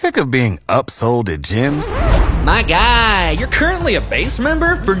Sick of being upsold at gyms? My guy, you're currently a base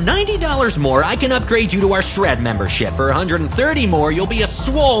member? For $90 more, I can upgrade you to our Shred membership. For $130 more, you'll be a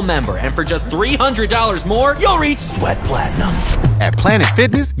Swole member. And for just $300 more, you'll reach Sweat Platinum. At Planet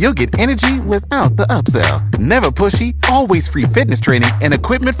Fitness, you'll get energy without the upsell. Never pushy, always free fitness training and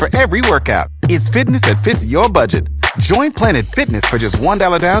equipment for every workout. It's fitness that fits your budget. Join Planet Fitness for just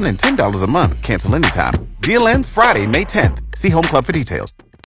 $1 down and $10 a month. Cancel anytime. Deal ends Friday, May 10th. See Home Club for details.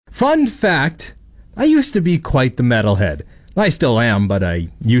 Fun fact, I used to be quite the metalhead. I still am, but I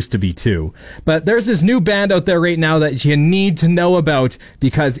used to be too. But there's this new band out there right now that you need to know about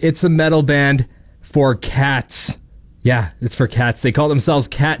because it's a metal band for cats. Yeah, it's for cats. They call themselves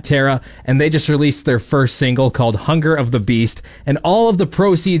Cat Terra, and they just released their first single called Hunger of the Beast, and all of the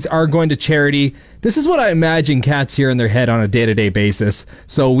proceeds are going to charity. This is what I imagine cats hear in their head on a day-to-day basis,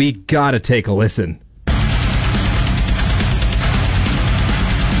 so we gotta take a listen.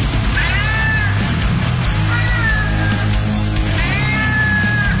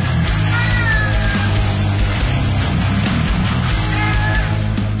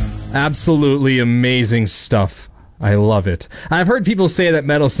 Absolutely amazing stuff. I love it. I've heard people say that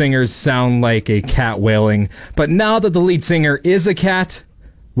metal singers sound like a cat wailing, but now that the lead singer is a cat,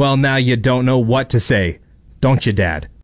 well, now you don't know what to say. Don't you, Dad?